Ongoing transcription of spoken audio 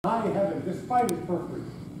I have it, despite his perfidy.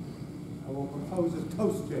 I will propose a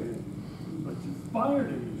toast to him. But you fired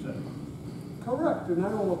him, you said. Correct, and I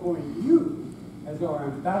will appoint you as our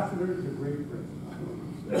ambassador to Great Britain.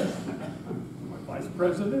 My vice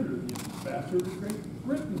president or the ambassador to Great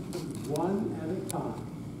Britain? One at a time.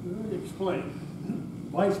 Explain.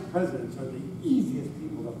 Vice presidents are the easiest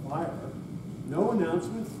people to fire. No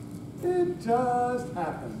announcements. It just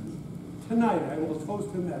happens. Tonight I will toast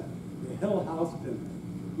him at the Hill House dinner.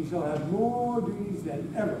 He shall have more duties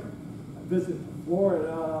than ever. A visit to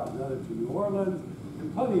Florida, another to New Orleans,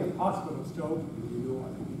 and plenty of hospital stoves in New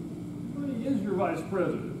York. Well, he is your vice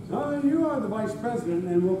president. You are the vice president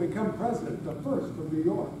and will become president, the first from New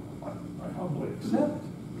York. I humbly accept.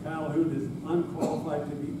 Calhoun is unqualified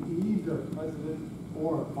to be either president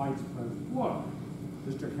or vice president. Why?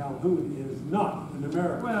 Mr. Calhoun is not an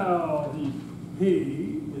American. Well,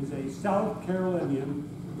 he is a South Carolinian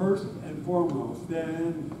first and foremost.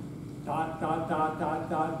 Then,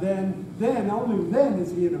 then, only then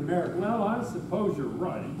is he an American. Well, I suppose you're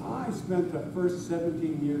right. I spent the first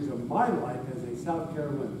 17 years of my life as a South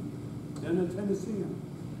Carolinian, then a Tennessean.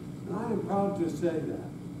 And I am proud to say that.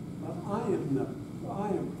 But I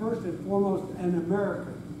am first and foremost an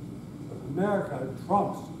American. America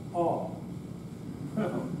trumps all.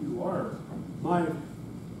 Well, you are. My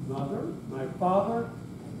mother, my father,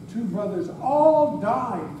 two brothers all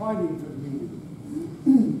died fighting for the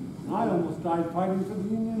Union. I almost died fighting for the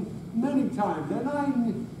Union many times, and I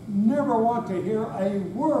never want to hear a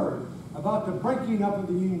word about the breaking up of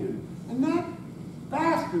the Union. And that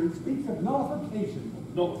bastard speaks of nullification.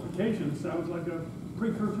 Nullification sounds like a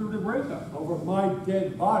precursor to breakup. Over my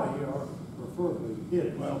dead body, or preferably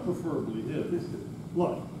his. Well, preferably his.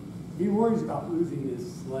 Look, he worries about losing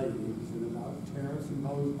his slaves and about tariffs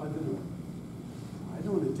imposed by the North. I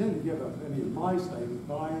don't intend to give up any of my slaves,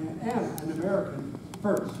 but I am an American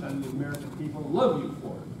first. And the American people love you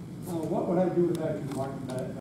for it. What would I do without you, Martin?